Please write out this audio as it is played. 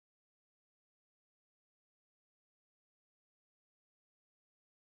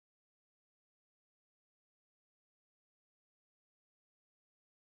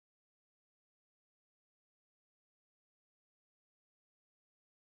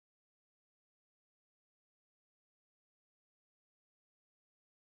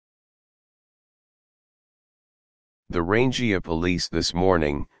The Rangia police this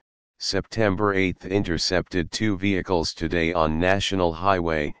morning, September 8, intercepted two vehicles today on National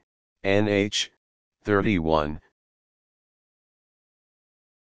Highway, NH 31.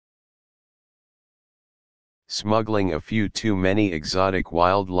 Smuggling a few too many exotic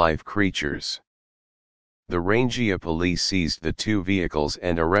wildlife creatures. The Rangia police seized the two vehicles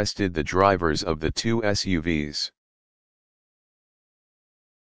and arrested the drivers of the two SUVs.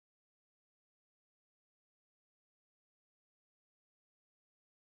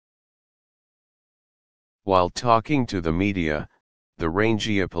 While talking to the media, the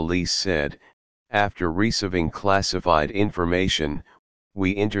Rangia police said, after receiving classified information,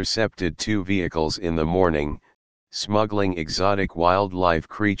 we intercepted two vehicles in the morning, smuggling exotic wildlife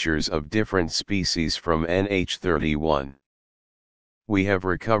creatures of different species from NH 31. We have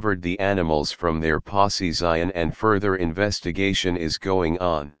recovered the animals from their possesion and further investigation is going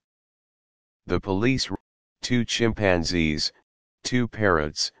on. The police, 2 chimpanzees, 2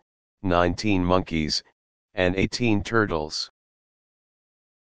 parrots, 19 monkeys, and 18 turtles.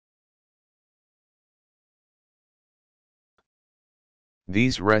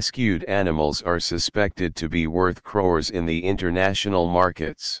 These rescued animals are suspected to be worth crores in the international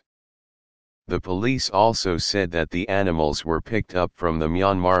markets. The police also said that the animals were picked up from the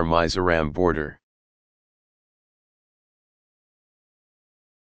Myanmar Mizoram border.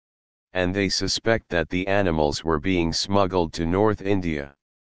 And they suspect that the animals were being smuggled to North India.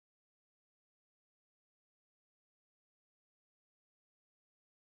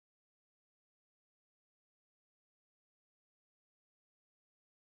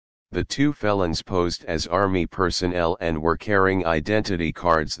 The two felons posed as army personnel and were carrying identity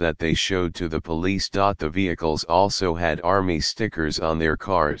cards that they showed to the police. The vehicles also had army stickers on their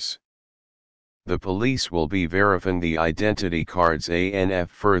cars. The police will be verifying the identity cards.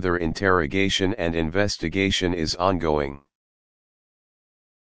 Further interrogation and investigation is ongoing.